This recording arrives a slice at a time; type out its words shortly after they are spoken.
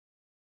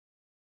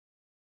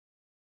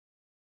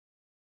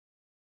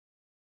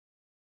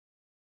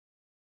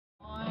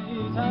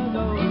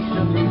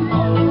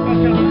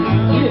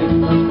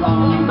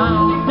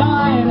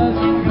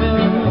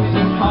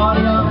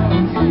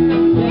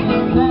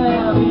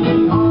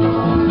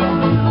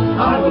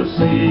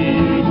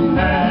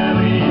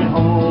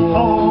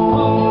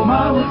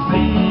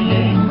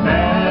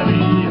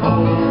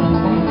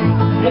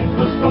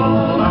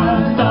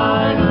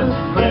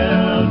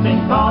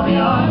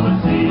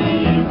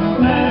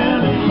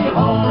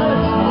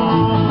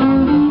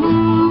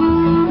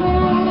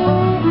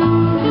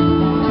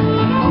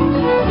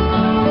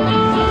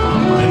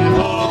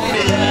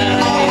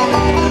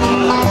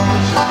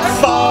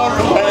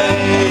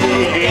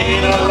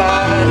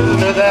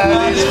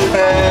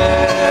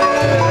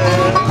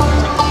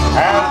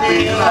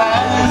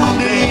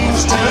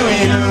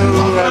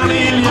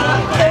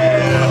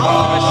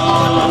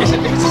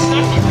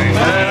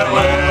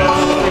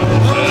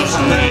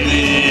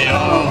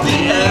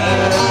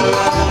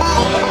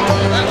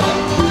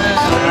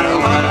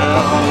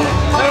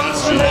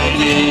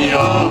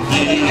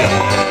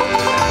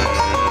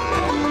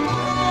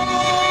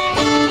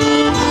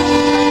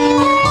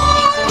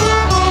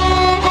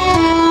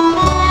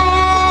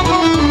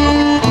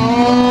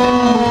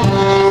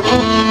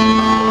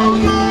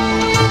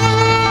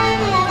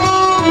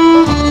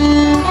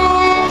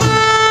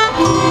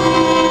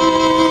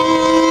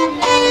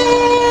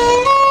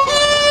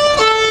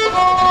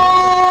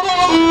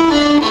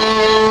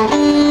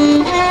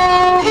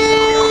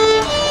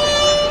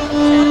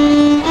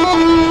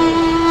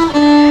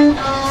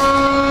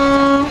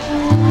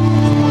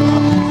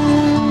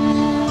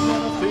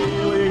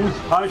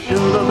I should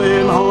have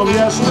been home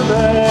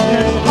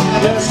yesterday.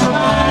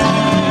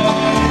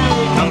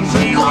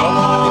 Country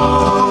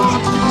road,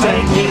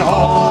 take me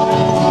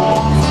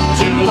home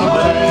to the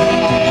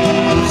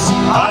place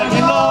I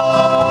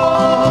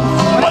belong.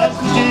 West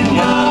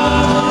Virginia,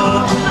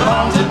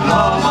 mountain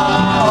mama,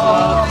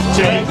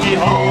 take me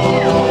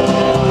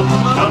home.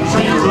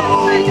 Country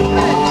road,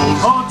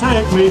 oh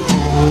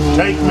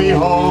take me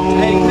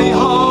home,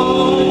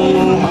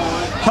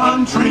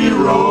 country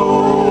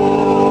road.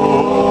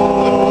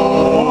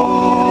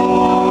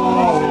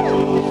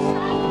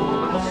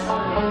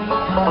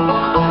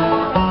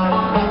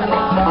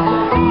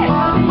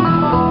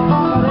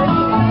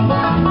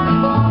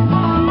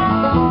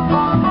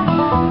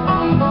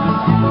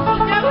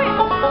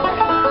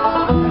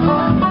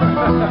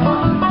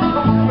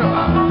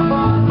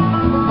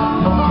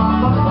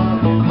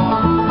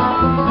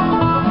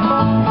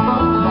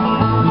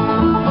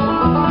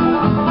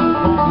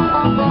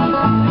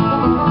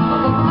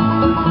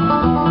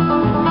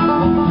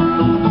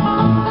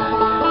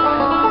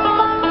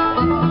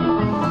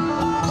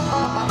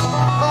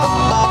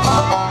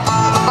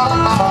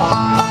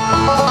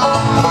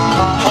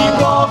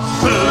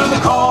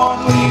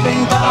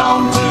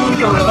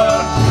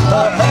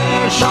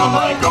 Shone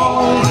like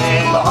gold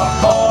in the hot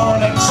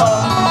morning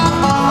sun.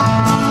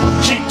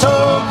 She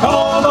took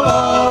all the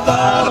love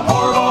that a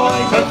poor boy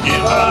could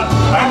give her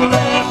and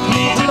left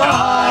me to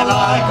die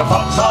like a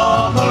fox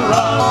on the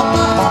run.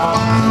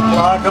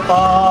 Like a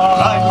fox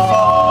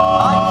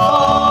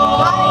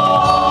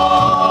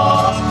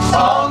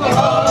on the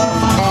run.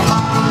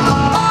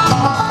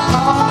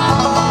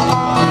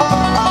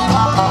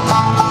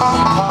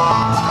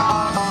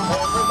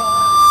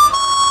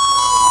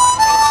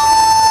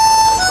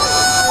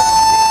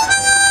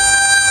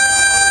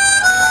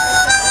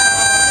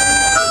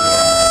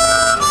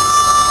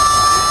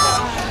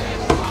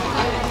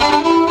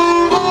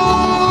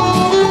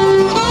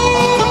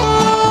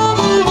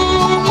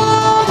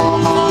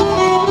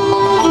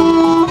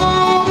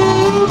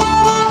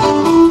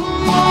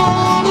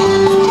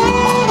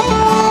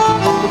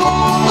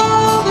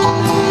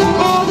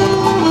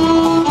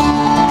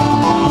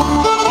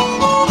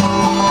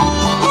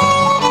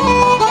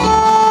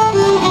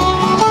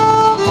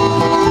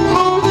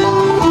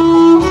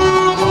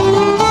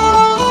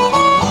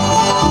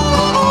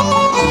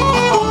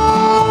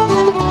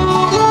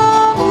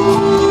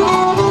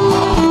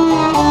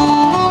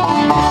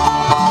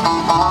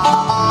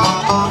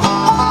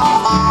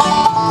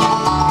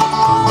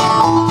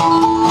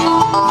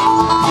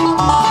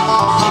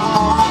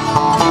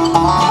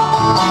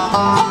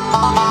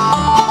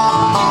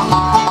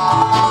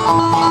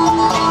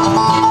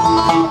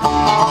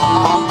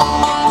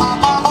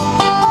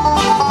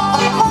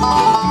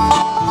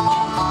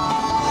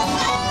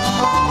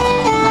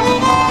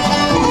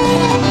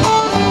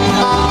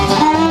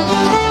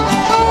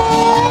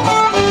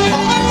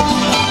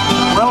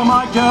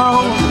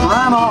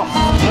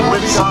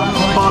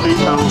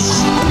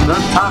 The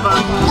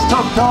taverns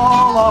took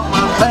all of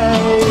my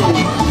pay,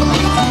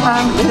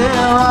 and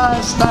here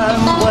I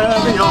stand where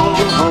the old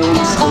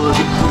home stood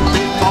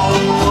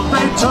before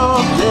they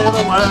took it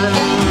away.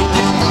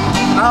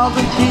 Now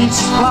the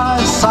geese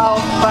fly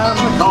south and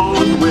the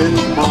cold wind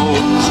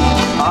blows.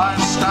 I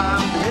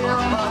stand here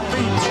on my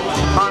feet,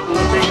 I'm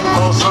looking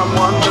for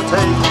someone to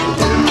take me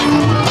to.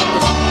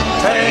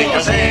 Take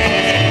us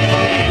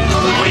in,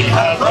 we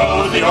have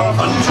rode the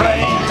orphan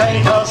train.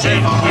 Take us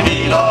in, we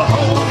need a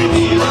home, we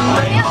need a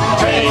rain.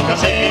 Take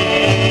us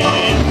in,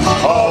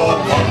 oh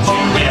won't you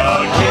be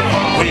our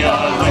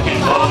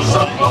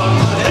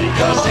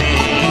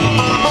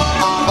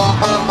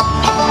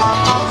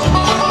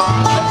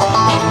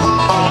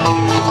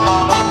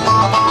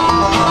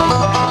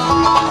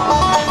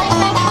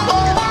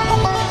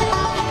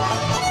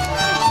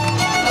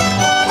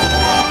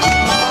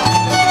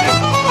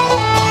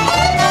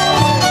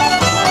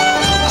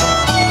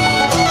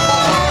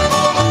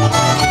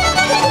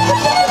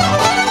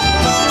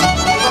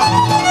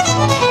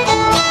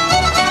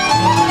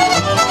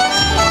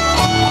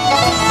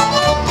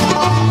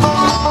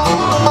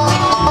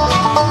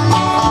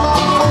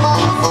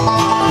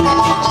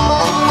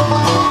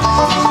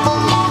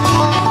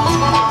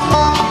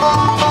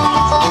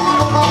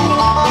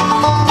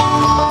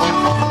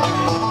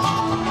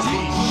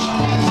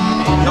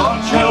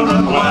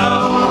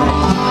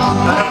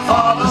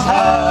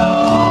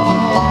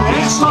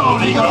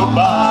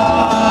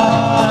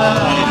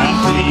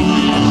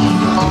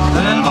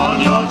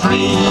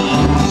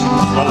dreams,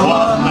 but the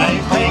one they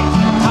pick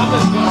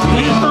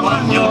is the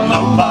one you'll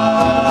know by.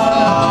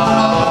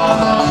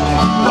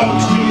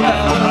 Don't you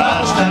ever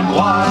ask them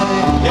why.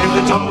 If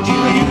they told you,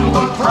 you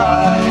would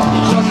cry.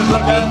 So just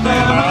look at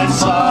them and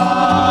sigh,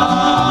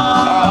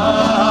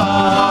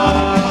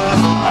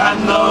 and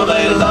know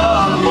they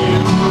love you.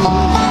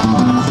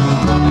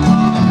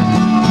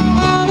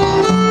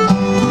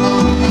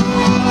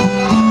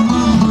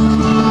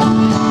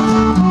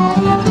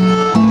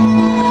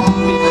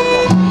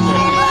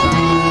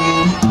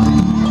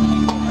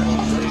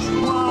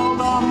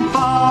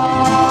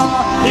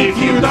 If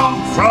you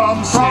don't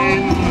from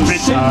sin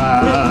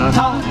retire,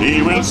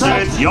 he will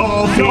set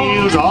your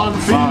fields on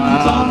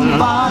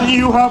fire.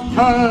 You have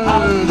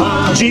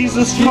heard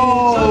Jesus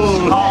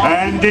call,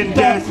 and in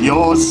death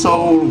your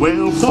soul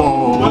will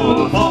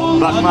fall.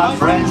 But my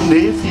friend,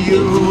 if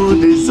you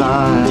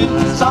desire,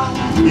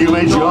 you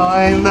may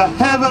join the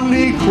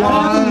heavenly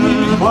choir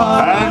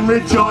and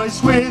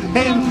rejoice with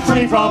him,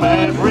 free from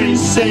every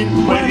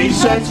sin, when he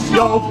sets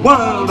your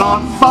world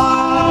on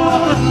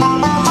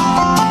fire.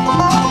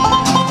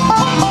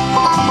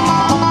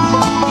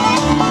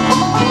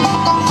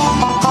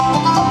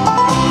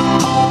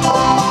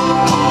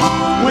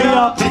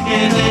 Picking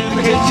in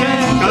the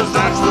kitchen, cause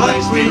that's the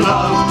place we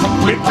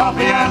love, with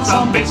coffee and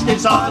some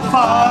biscuits on the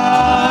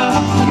fire.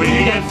 We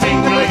get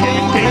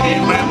finger-licking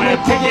picking when we're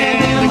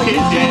picking in the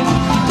kitchen,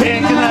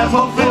 picking that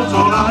fulfills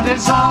all our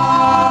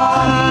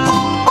desires.